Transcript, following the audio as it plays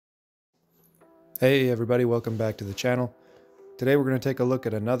Hey everybody, welcome back to the channel. Today we're going to take a look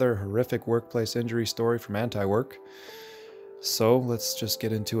at another horrific workplace injury story from Antiwork. So let's just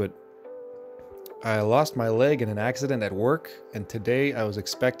get into it. I lost my leg in an accident at work, and today I was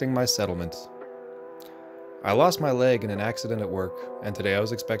expecting my settlement. I lost my leg in an accident at work, and today I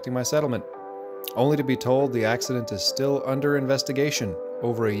was expecting my settlement, only to be told the accident is still under investigation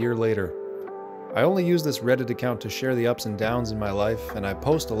over a year later. I only use this Reddit account to share the ups and downs in my life, and I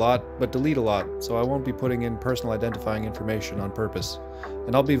post a lot, but delete a lot, so I won't be putting in personal identifying information on purpose.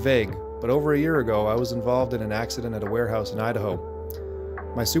 And I'll be vague, but over a year ago I was involved in an accident at a warehouse in Idaho.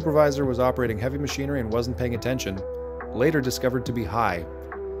 My supervisor was operating heavy machinery and wasn't paying attention, later discovered to be high,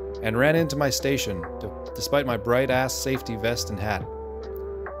 and ran into my station, despite my bright-ass safety vest and hat.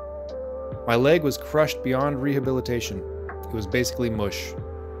 My leg was crushed beyond rehabilitation. It was basically mush.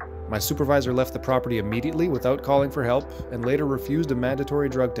 My supervisor left the property immediately without calling for help and later refused a mandatory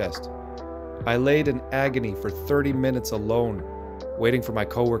drug test. I laid in agony for 30 minutes alone, waiting for my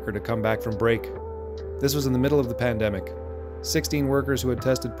coworker to come back from break. This was in the middle of the pandemic. 16 workers who had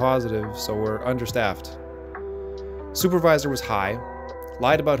tested positive, so were understaffed. Supervisor was high,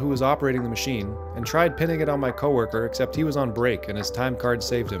 lied about who was operating the machine, and tried pinning it on my coworker, except he was on break and his time card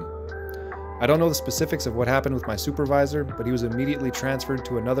saved him. I don't know the specifics of what happened with my supervisor, but he was immediately transferred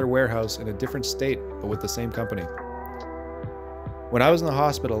to another warehouse in a different state, but with the same company. When I was in the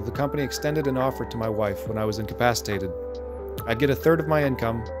hospital, the company extended an offer to my wife when I was incapacitated. I'd get a third of my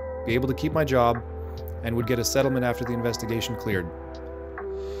income, be able to keep my job, and would get a settlement after the investigation cleared.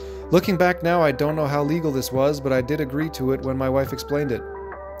 Looking back now, I don't know how legal this was, but I did agree to it when my wife explained it.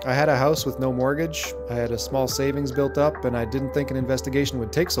 I had a house with no mortgage, I had a small savings built up, and I didn't think an investigation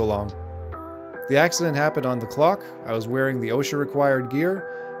would take so long. The accident happened on the clock, I was wearing the OSHA-required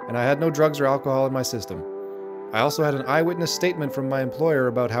gear, and I had no drugs or alcohol in my system. I also had an eyewitness statement from my employer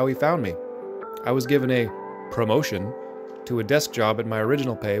about how he found me. I was given a promotion to a desk job at my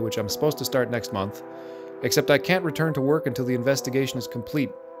original pay, which I'm supposed to start next month, except I can't return to work until the investigation is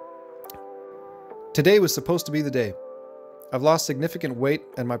complete. Today was supposed to be the day. I've lost significant weight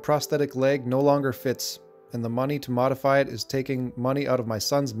and my prosthetic leg no longer fits, and the money to modify it is taking money out of my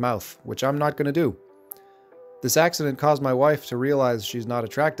son's mouth, which I'm not going to do. This accident caused my wife to realize she's not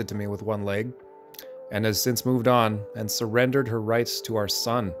attracted to me with one leg, and has since moved on and surrendered her rights to our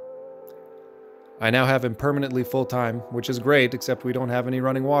son. I now have him permanently full-time, which is great, except we don't have any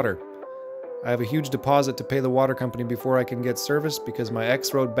running water. I have a huge deposit to pay the water company before I can get service because my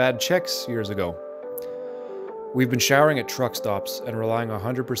ex wrote bad checks years ago. We've been showering at truck stops and relying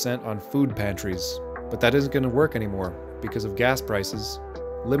 100% on food pantries. But that isn't going to work anymore because of gas prices,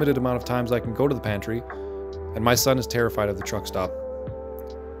 limited amount of times I can go to the pantry, and my son is terrified of the truck stop.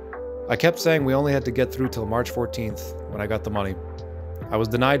 I kept saying we only had to get through till March 14th when I got the money. I was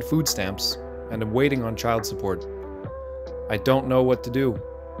denied food stamps and am waiting on child support. I don't know what to do.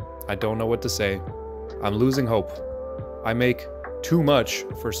 I don't know what to say. I'm losing hope. I make too much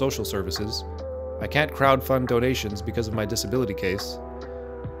for social services. I can't crowdfund donations because of my disability case.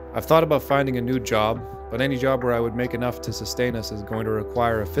 I've thought about finding a new job, but any job where I would make enough to sustain us is going to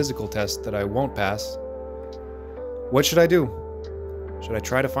require a physical test that I won't pass. What should I do? Should I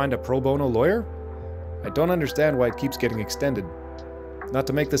try to find a pro bono lawyer? I don't understand why it keeps getting extended. Not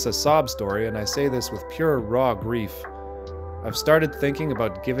to make this a sob story, and I say this with pure raw grief, I've started thinking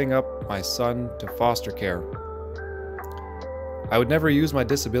about giving up my son to foster care. I would never use my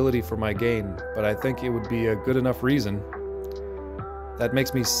disability for my gain, but I think it would be a good enough reason. That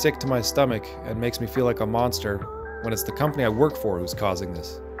makes me sick to my stomach and makes me feel like a monster when it's the company I work for who's causing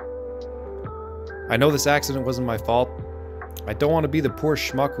this. I know this accident wasn't my fault. I don't want to be the poor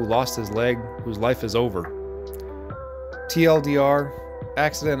schmuck who lost his leg, whose life is over. TLDR,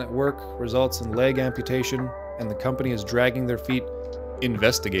 accident at work results in leg amputation, and the company is dragging their feet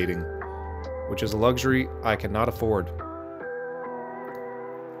investigating, which is a luxury I cannot afford.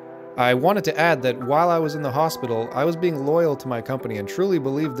 I wanted to add that while I was in the hospital, I was being loyal to my company and truly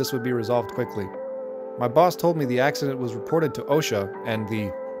believed this would be resolved quickly. My boss told me the accident was reported to OSHA and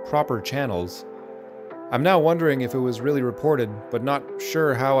the proper channels. I'm now wondering if it was really reported, but not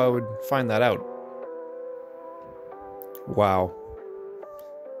sure how I would find that out. Wow.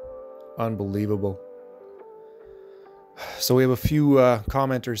 Unbelievable. So we have a few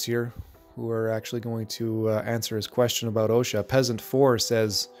commenters here who are actually going to answer his question about OSHA. Peasant4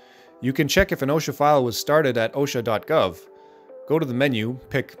 says, you can check if an OSHA file was started at osha.gov. Go to the menu,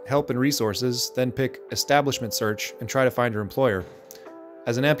 pick Help and Resources, then pick Establishment Search, and try to find your employer.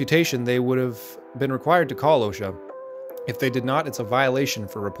 As an amputation, they would have been required to call OSHA. If they did not, it's a violation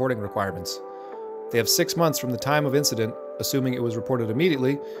for reporting requirements. They have 6 months from the time of incident, assuming it was reported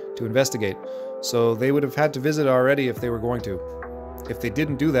immediately, to investigate. So they would have had to visit already if they were going to. If they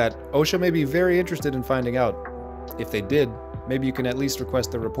didn't do that, OSHA may be very interested in finding out. If they did, maybe you can at least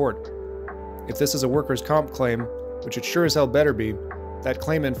request a report. If this is a workers' comp claim, which it sure as hell better be, that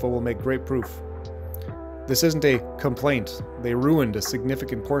claim info will make great proof. This isn't a complaint. They ruined a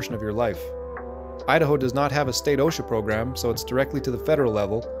significant portion of your life. Idaho does not have a state OSHA program, so it's directly to the federal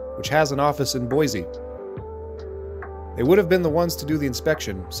level, which has an office in Boise. They would have been the ones to do the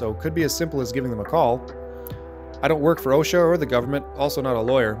inspection, so it could be as simple as giving them a call. I don't work for OSHA or the government, also not a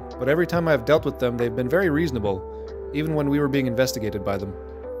lawyer, but every time I've dealt with them, they've been very reasonable, even when we were being investigated by them.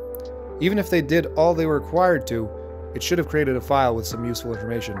 Even if they did all they were required to, it should have created a file with some useful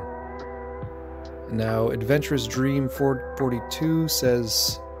information. Now, Adventurous Dream 442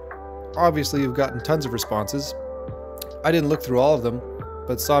 says, obviously you've gotten tons of responses. I didn't look through all of them,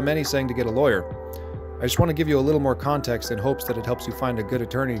 but saw many saying to get a lawyer. I just want to give you a little more context in hopes that it helps you find a good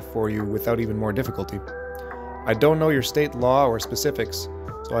attorney for you without even more difficulty. I don't know your state law or specifics,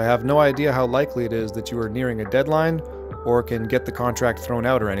 so I have no idea how likely it is that you are nearing a deadline or can get the contract thrown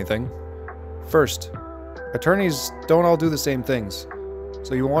out or anything. First, attorneys don't all do the same things,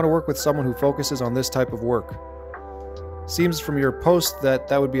 so you want to work with someone who focuses on this type of work. Seems from your post that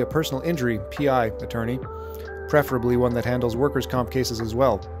would be a personal injury PI attorney, preferably one that handles workers' comp cases as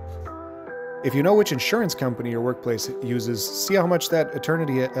well. If you know which insurance company your workplace uses, see how much that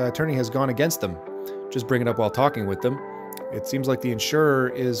attorney has gone against them. Just bring it up while talking with them. It seems like the insurer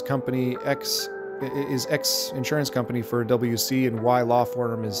is company X insurance company for WC, and Y law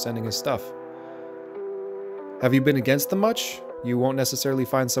firm is sending his stuff. Have you been against them much? You won't necessarily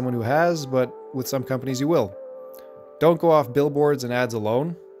find someone who has, but with some companies you will. Don't go off billboards and ads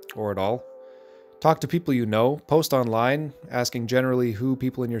alone, or at all. Talk to people you know, post online, asking generally who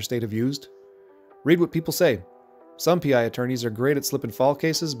people in your state have used. Read what people say. Some PI attorneys are great at slip and fall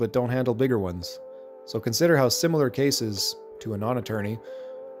cases, but don't handle bigger ones. So consider how similar cases, to a non-attorney,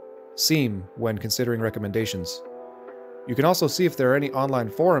 seem when considering recommendations. You can also see if there are any online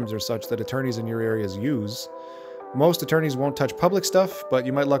forums or such that attorneys in your areas use. Most attorneys won't touch public stuff, but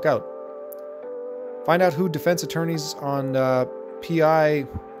you might luck out. Find out who defense attorneys on PI,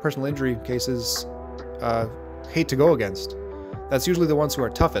 personal injury cases, hate to go against. That's usually the ones who are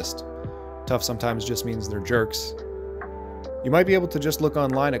toughest. Tough sometimes just means they're jerks. You might be able to just look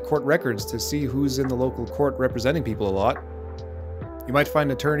online at court records to see who's in the local court representing people a lot. You might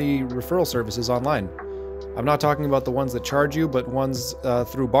find attorney referral services online. I'm not talking about the ones that charge you, but ones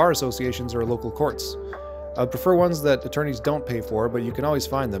through bar associations or local courts. I would prefer ones that attorneys don't pay for, but you can always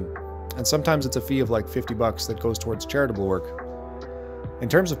find them. And sometimes it's a fee of like $50 that goes towards charitable work. In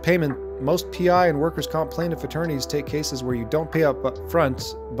terms of payment, most PI and workers' comp plaintiff attorneys take cases where you don't pay up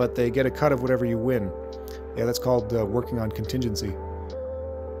front, but they get a cut of whatever you win. Yeah, that's called working on contingency.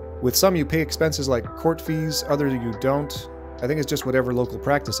 With some you pay expenses like court fees, others you don't. I think it's just whatever local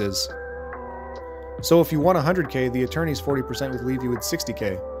practice is. So if you won $100K, the attorney's 40% would leave you with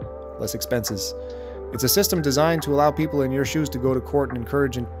 $60K, less expenses. It's a system designed to allow people in your shoes to go to court and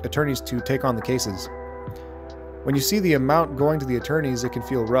encourage attorneys to take on the cases. When you see the amount going to the attorneys, it can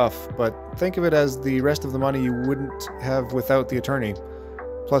feel rough, but think of it as the rest of the money you wouldn't have without the attorney.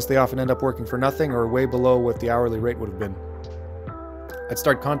 Plus, they often end up working for nothing or way below what the hourly rate would have been. I'd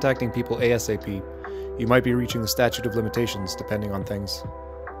start contacting people ASAP. You might be reaching the statute of limitations, depending on things.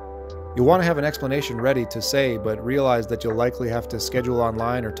 You'll want to have an explanation ready to say, but realize that you'll likely have to schedule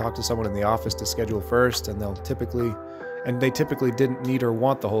online or talk to someone in the office to schedule first, and they typically didn't need or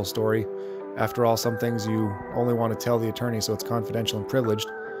want the whole story. After all, some things you only want to tell the attorney, so it's confidential and privileged.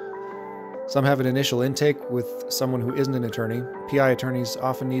 Some have an initial intake with someone who isn't an attorney. PI attorneys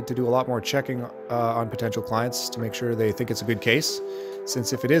often need to do a lot more checking on potential clients to make sure they think it's a good case,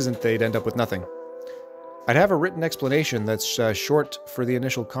 since if it isn't, they'd end up with nothing. I'd have a written explanation that's short for the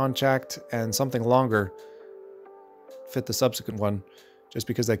initial contact and something longer fit the subsequent one, just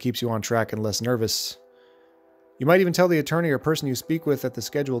because that keeps you on track and less nervous. You might even tell the attorney or person you speak with at the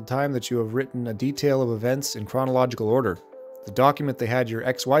scheduled time that you have written a detail of events in chronological order. The document they had your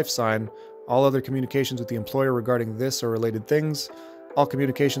ex-wife sign, all other communications with the employer regarding this or related things, all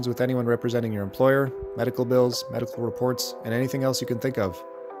communications with anyone representing your employer, medical bills, medical reports, and anything else you can think of.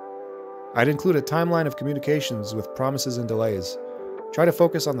 I'd include a timeline of communications with promises and delays. Try to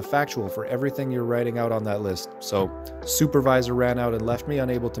focus on the factual for everything you're writing out on that list. So, supervisor ran out and left me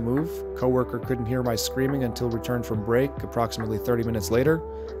unable to move. Coworker couldn't hear my screaming until returned from break approximately 30 minutes later.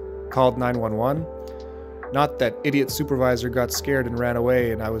 Called 911. Not that idiot supervisor got scared and ran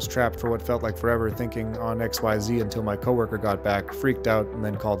away and I was trapped for what felt like forever thinking on XYZ until my coworker got back, freaked out, and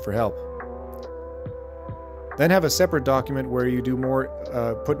then called for help. Then have a separate document where you do more,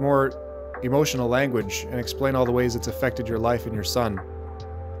 put more emotional language and explain all the ways it's affected your life and your son.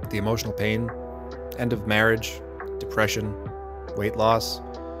 The emotional pain, end of marriage, depression, weight loss,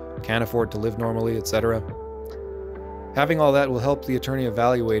 can't afford to live normally, etc. Having all that will help the attorney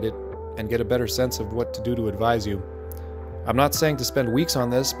evaluate it and get a better sense of what to do to advise you. I'm not saying to spend weeks on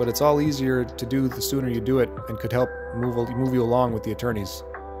this, but it's all easier to do the sooner you do it and could help move you along with the attorneys.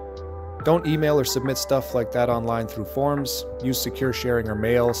 Don't email or submit stuff like that online through forms. Use secure sharing or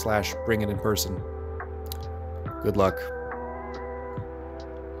mail / bring it in person. Good luck.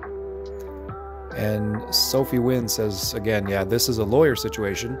 And Sophie Wynn says, again, yeah, this is a lawyer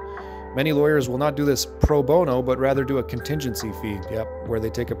situation. Many lawyers will not do this pro bono, but rather do a contingency fee, where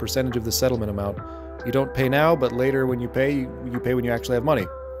they take a percentage of the settlement amount. You don't pay now, but later when you pay when you actually have money.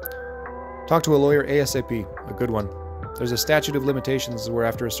 Talk to a lawyer ASAP, a good one. There's a statute of limitations where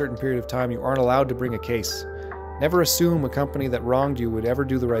after a certain period of time you aren't allowed to bring a case. Never assume a company that wronged you would ever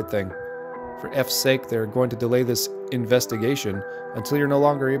do the right thing. For F's sake, they're going to delay this investigation until you're no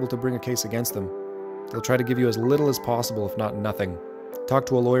longer able to bring a case against them. They'll try to give you as little as possible, if not nothing. Talk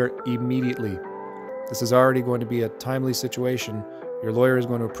to a lawyer immediately. This is already going to be a timely situation. Your lawyer is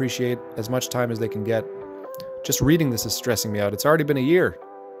going to appreciate as much time as they can get. Just reading this is stressing me out. It's already been a year.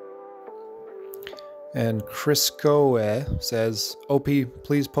 And Chris Coe says, OP,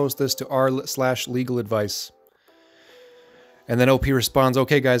 please post this to r/legal advice. And then OP responds,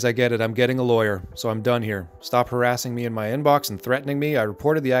 okay guys, I get it. I'm getting a lawyer, so I'm done here. Stop harassing me in my inbox and threatening me. I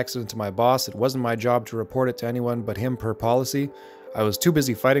reported the accident to my boss. It wasn't my job to report it to anyone but him per policy. I was too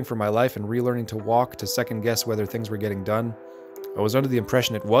busy fighting for my life and relearning to walk to second guess whether things were getting done. I was under the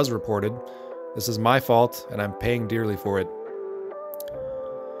impression it was reported. This is my fault, and I'm paying dearly for it.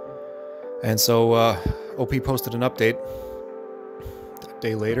 And so OP posted an update a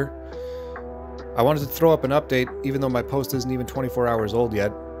day later. I wanted to throw up an update even though my post isn't even 24 hours old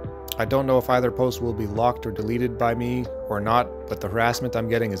yet. I don't know if either post will be locked or deleted by me or not, but the harassment I'm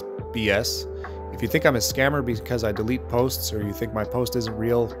getting is BS. If you think I'm a scammer because I delete posts or you think my post isn't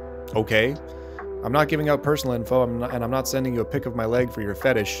real, okay. I'm not giving out personal info and I'm not sending you a pic of my leg for your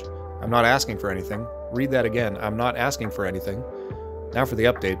fetish. I'm not asking for anything. Read that again. I'm not asking for anything. Now for the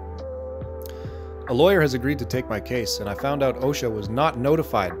update. A lawyer has agreed to take my case, and I found out OSHA was not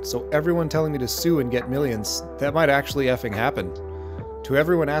notified, so everyone telling me to sue and get millions, that might actually effing happen. To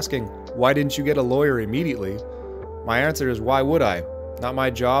everyone asking, why didn't you get a lawyer immediately? My answer is, why would I? Not my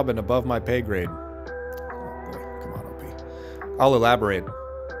job and above my pay grade. Oh boy, come on, OP. I'll elaborate.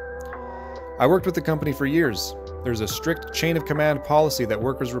 I worked with the company for years. There's a strict chain of command policy that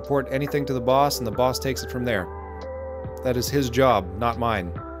workers report anything to the boss and the boss takes it from there. That is his job, not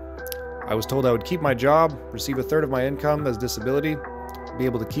mine. I was told I would keep my job, receive a third of my income as disability, be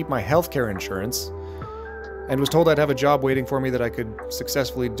able to keep my healthcare insurance, and was told I'd have a job waiting for me that I could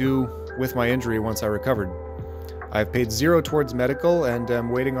successfully do with my injury once I recovered. I've paid zero towards medical and am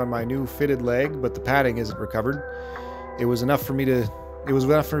waiting on my new fitted leg, but the padding isn't recovered. It was enough for me at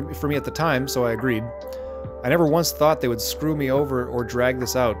the time, so I agreed. I never once thought they would screw me over or drag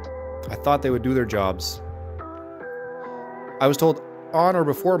this out. I thought they would do their jobs. I was told on or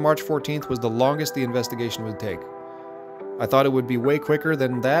before March 14th was the longest the investigation would take. I thought it would be way quicker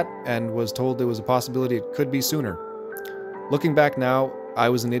than that and was told there was a possibility it could be sooner. Looking back now, I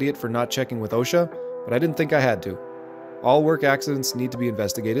was an idiot for not checking with OSHA, but I didn't think I had to. All work accidents need to be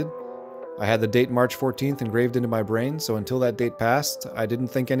investigated. I had the date March 14th engraved into my brain, so until that date passed, I didn't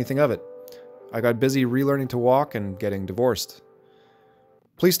think anything of it. I got busy relearning to walk and getting divorced.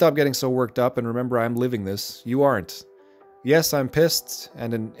 Please stop getting so worked up and remember I'm living this. You aren't. Yes, I'm pissed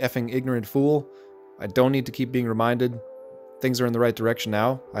and an effing ignorant fool. I don't need to keep being reminded. Things are in the right direction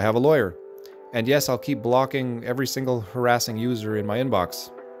now. I have a lawyer. And yes, I'll keep blocking every single harassing user in my inbox.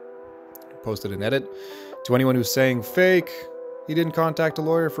 Posted an edit. To anyone who's saying, fake, he didn't contact a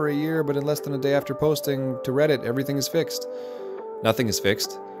lawyer for a year, but in less than a day after posting to Reddit, everything is fixed. Nothing is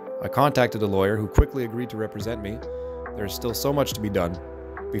fixed. I contacted a lawyer who quickly agreed to represent me. There's still so much to be done.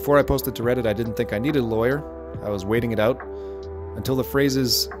 Before I posted to Reddit, I didn't think I needed a lawyer. I was waiting it out until the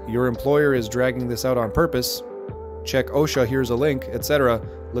phrases, your employer is dragging this out on purpose, check OSHA, here's a link, etc.,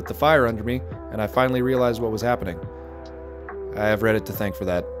 lit the fire under me, and I finally realized what was happening. I have Reddit to thank for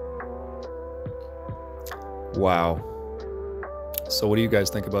that. Wow. So what do you guys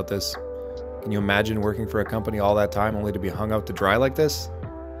think about this? Can you imagine working for a company all that time only to be hung out to dry like this?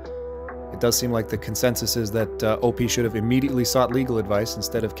 It does seem like the consensus is that OP should have immediately sought legal advice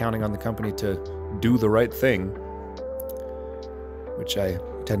instead of counting on the company to do the right thing, which I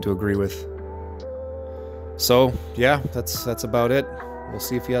tend to agree with. So, yeah, that's about it. We'll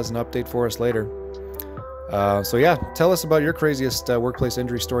see if he has an update for us later. So yeah, tell us about your craziest workplace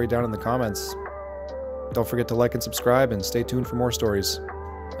injury story down in the comments. Don't forget to like and subscribe, and stay tuned for more stories.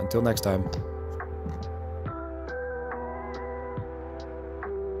 Until next time.